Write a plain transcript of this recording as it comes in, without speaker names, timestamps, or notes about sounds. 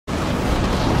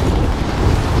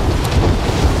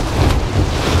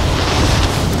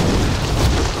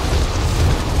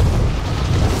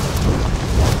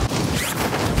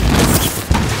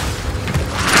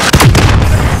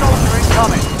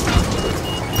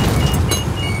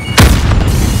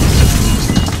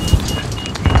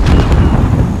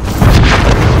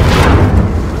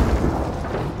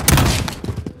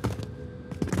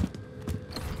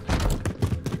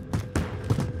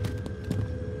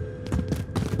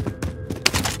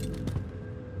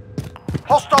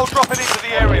Hostile dropping into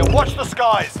the area. Watch the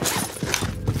skies.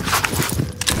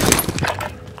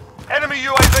 Enemy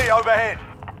UAV overhead.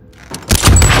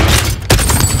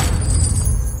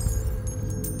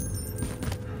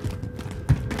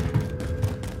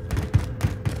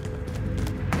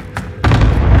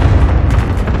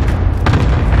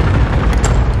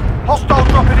 Hostile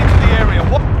dropping into the area.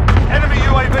 What? Enemy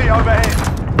UAV overhead.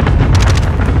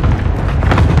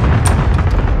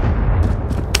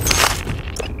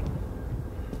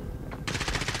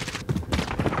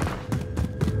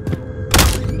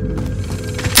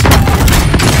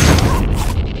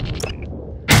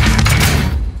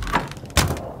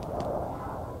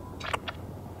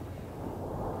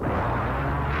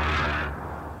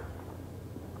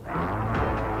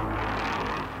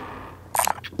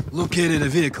 Located a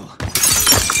vehicle.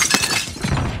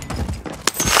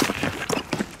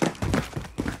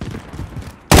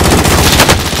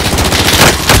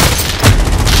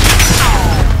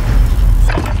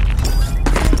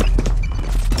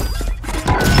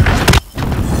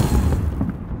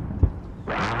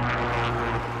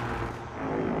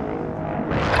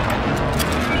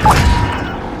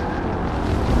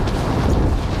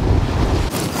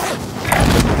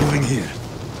 Moving here.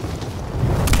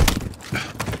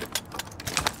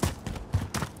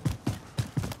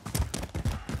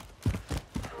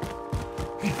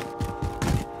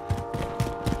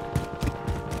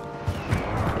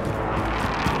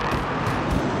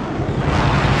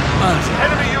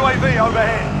 Enemy UAV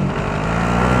overhead.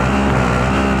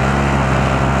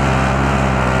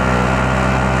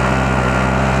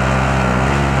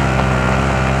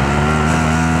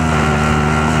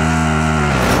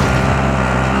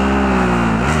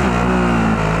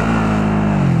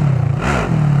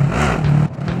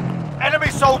 Enemy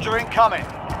soldier incoming.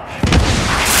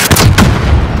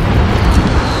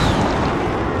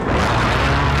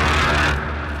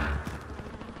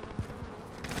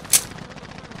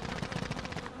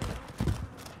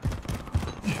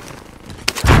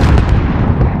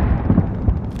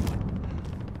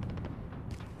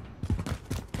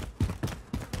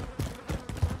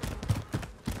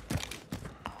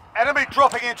 Enemy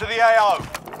dropping into the AO.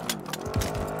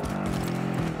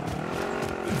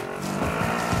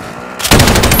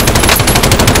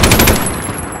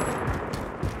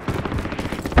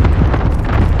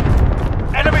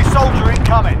 Enemy soldier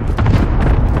incoming.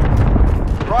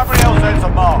 Primary LZs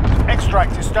are marked.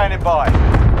 Extract is standing by.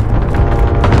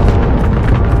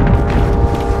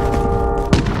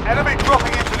 Enemy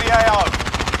dropping into the AO.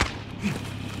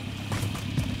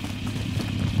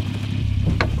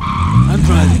 I'm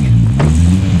driving.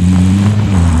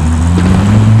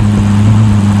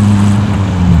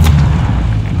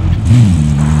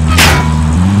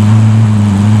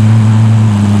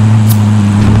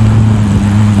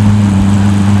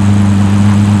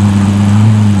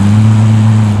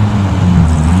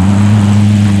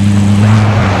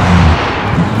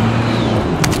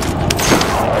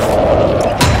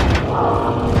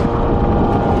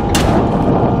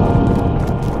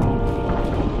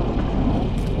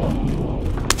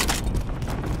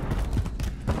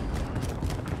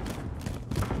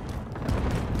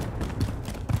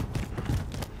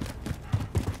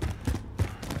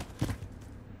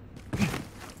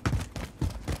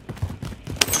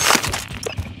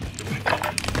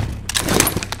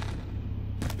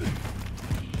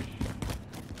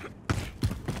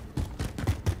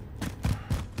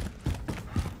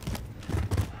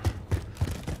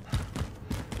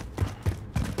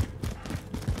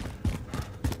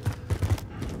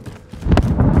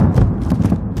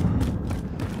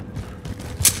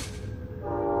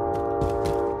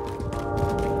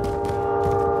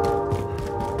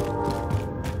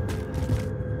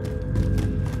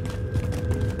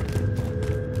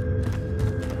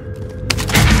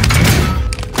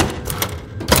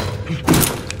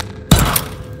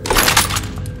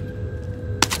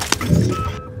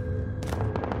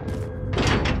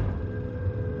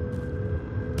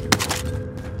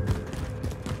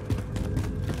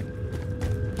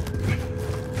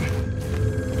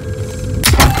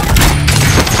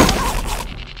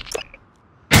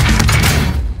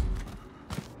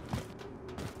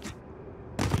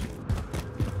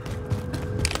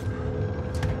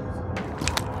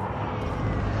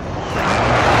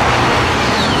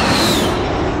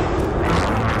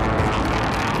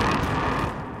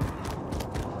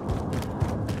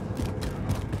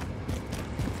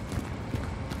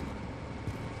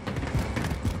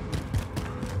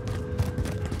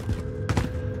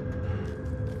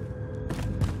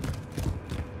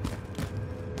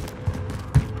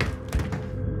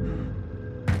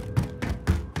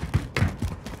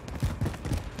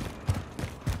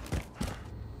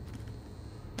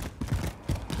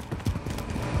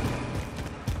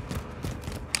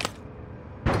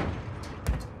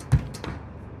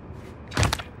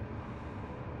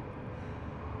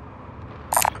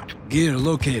 Gear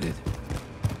located.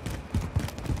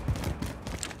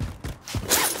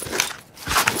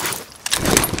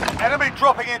 Enemy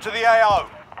dropping into the AO.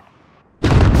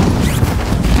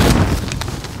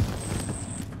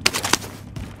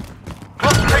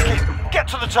 Clock's ticking. Get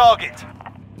to the target.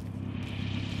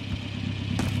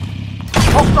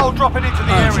 Hostile dropping into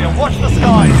the area. Watch the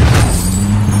skies.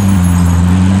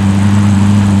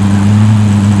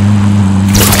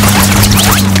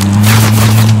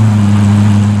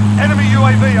 Enemy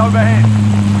UAV overhead.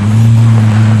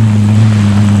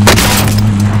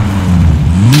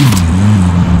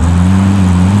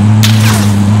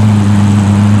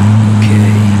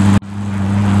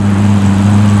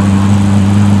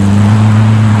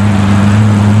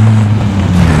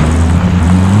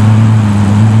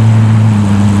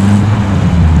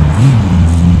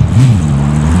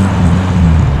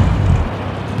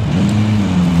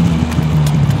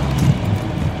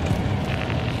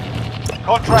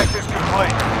 Contract is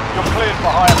complete. You're cleared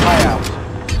for higher payouts.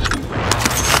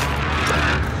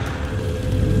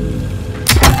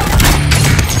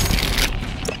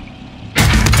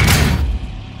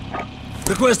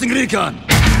 Requesting recon.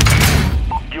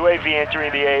 UAV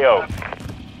entering the AO.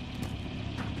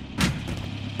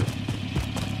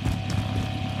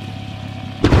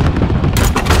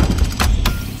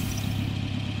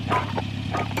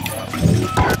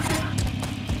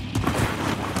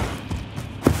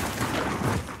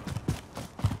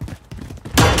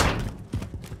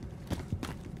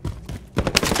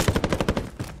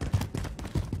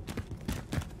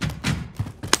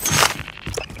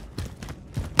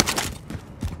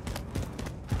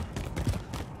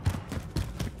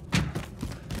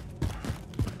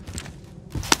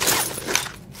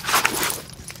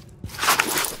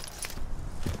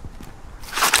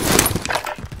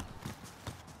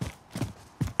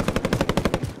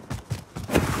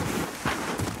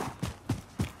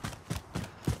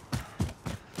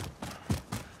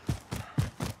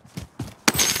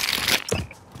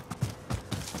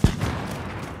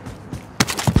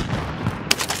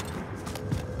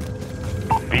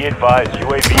 Be advised,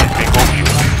 UAV is bingo fuel.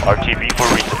 RTB for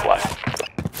resupply.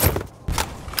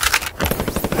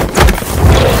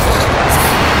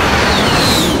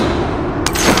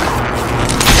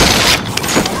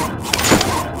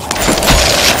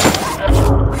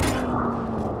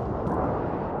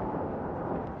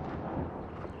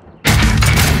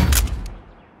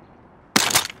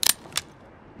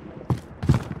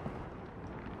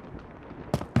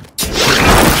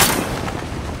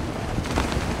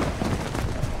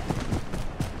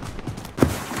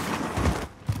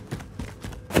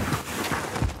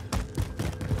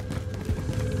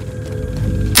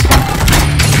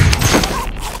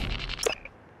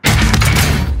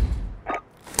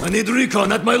 I need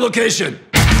recon at my location.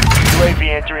 UAV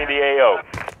entering the AO.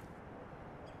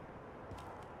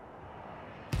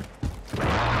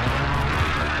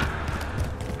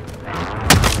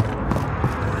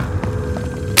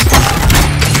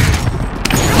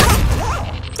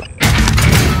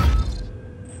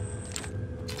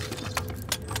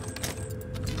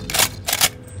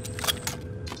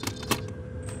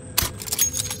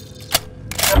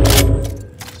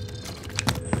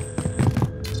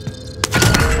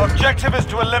 Objective is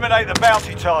to eliminate the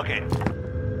bounty target.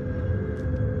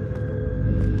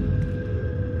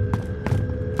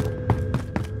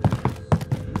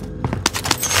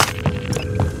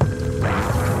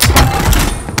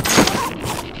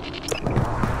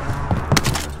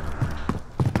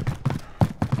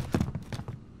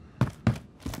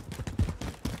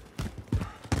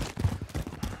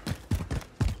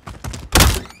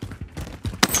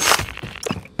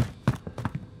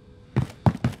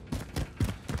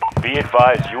 Be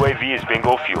advised, UAV is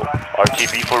bingo fuel.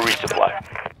 RTB for resupply.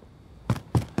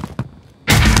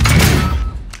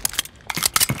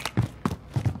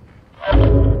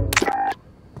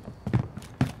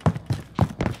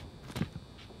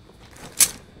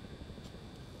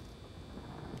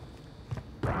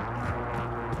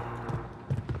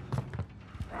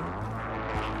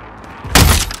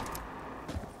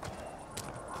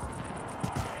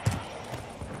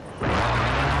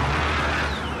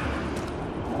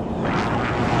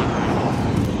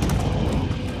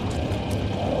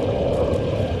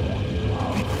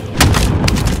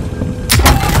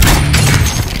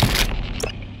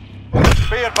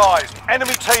 Be advised,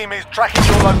 enemy team is tracking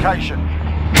your location.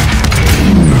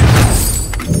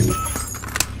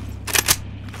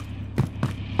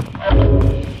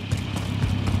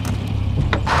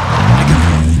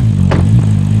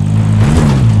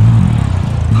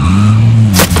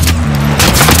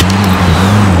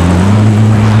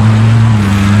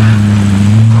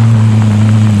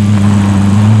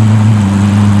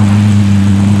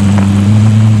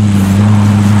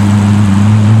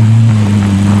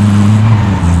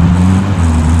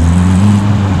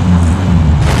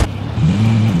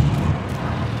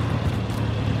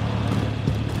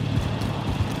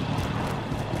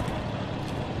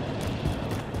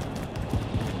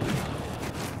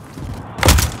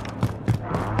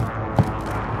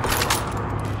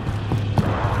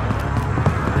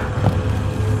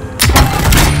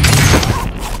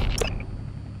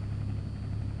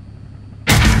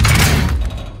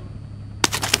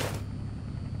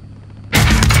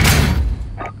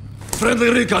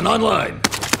 Friendly recon online.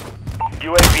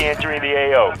 UAV entering the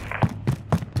AO.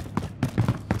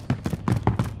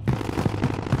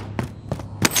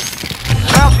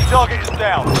 Bounty target is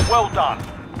down. Well done.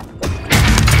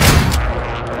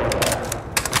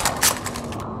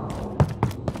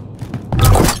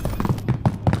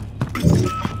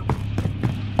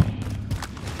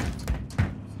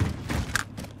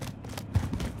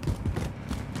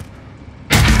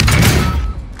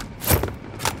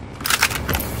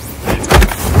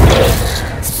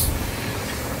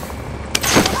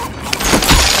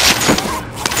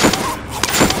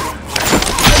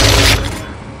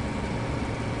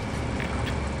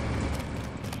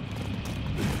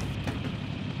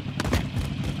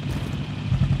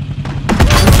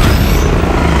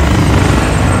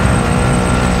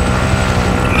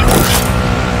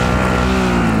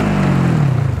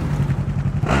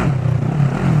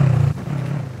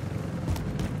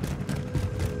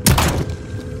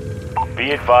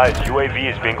 Be advised,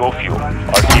 UAV is bingo fuel.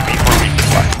 RTB for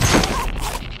resupply.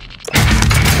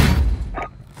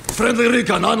 Friendly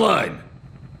recon online.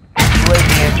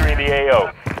 UAV entering the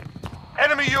AO.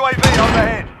 Enemy UAV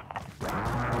overhead.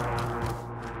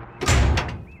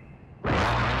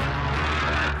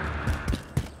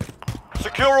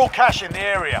 Secure all cash in the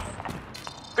area.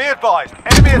 Be advised,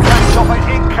 enemy attack chopper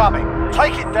incoming.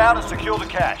 Take it down and secure the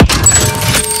cash.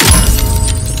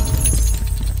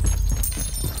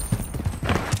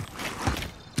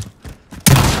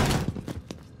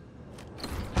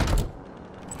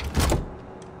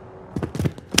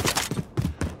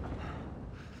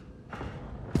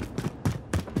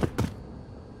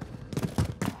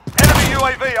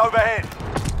 UAV overhead.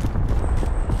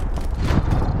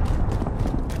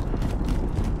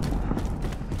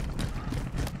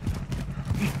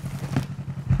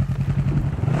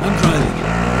 I'm driving.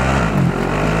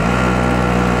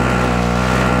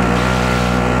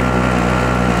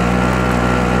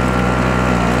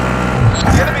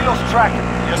 Enemy lost track.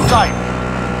 You're safe.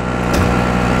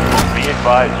 Be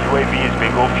advised, UAV is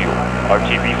bingo fuel.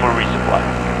 RTB for resupply.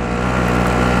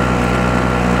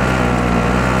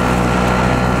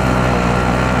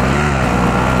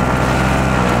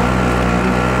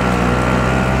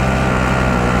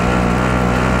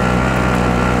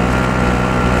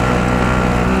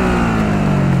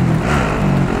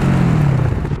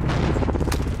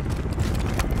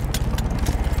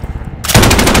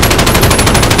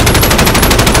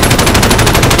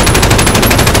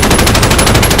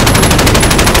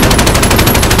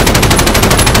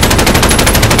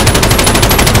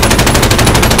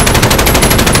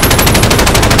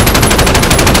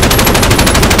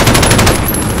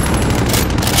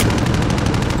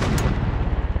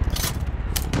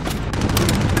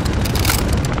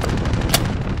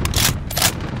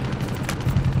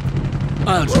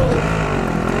 I'll try.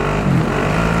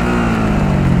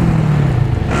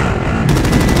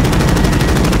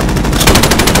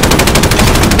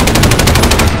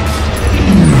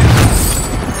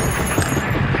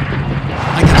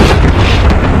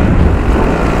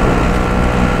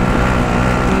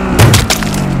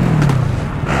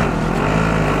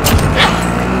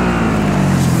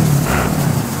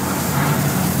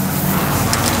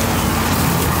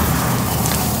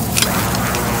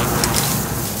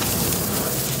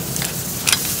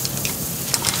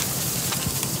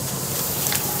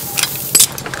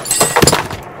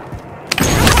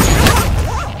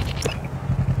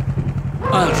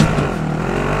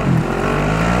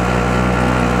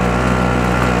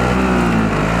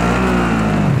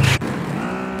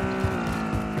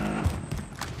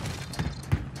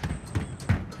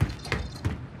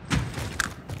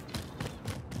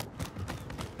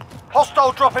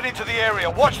 Hostile dropping into the area.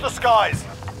 Watch the skies.